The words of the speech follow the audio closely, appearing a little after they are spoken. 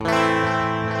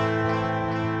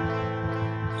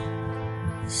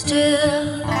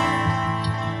still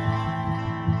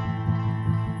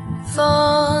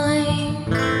falling.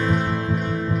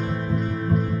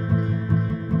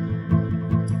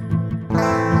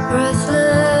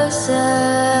 Breathless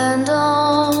and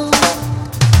all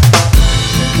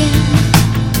again.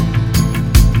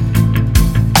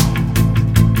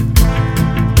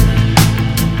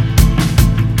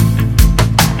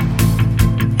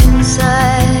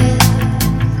 Inside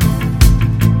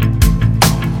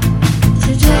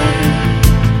today,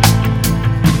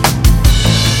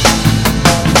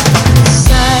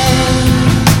 beside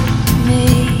me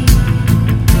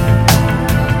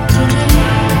today,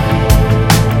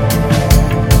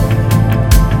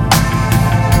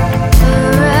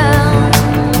 around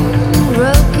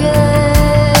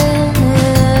broken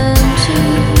into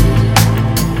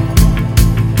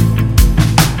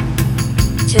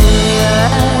to your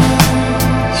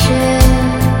eyes,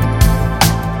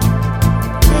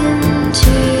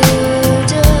 into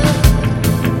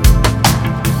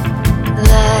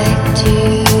like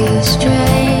two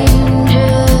strangers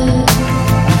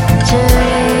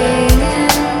turning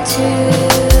into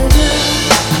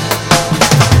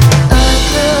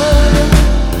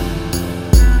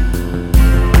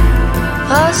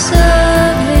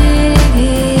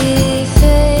possibly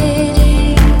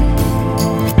fading.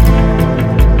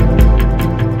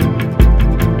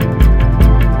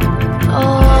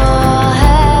 Or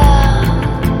have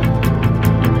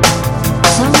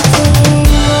something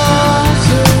more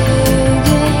to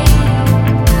gain.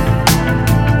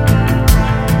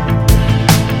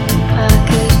 I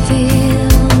could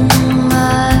feel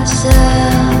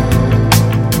myself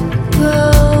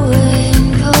growing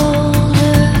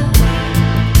colder.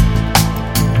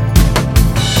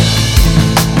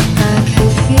 I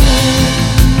could feel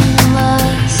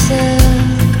myself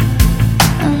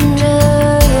under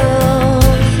your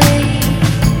feet,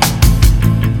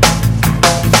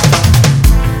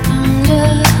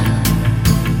 under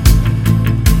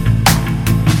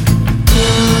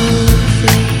your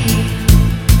feet.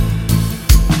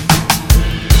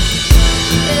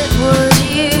 It was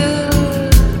you,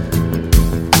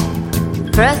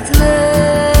 breath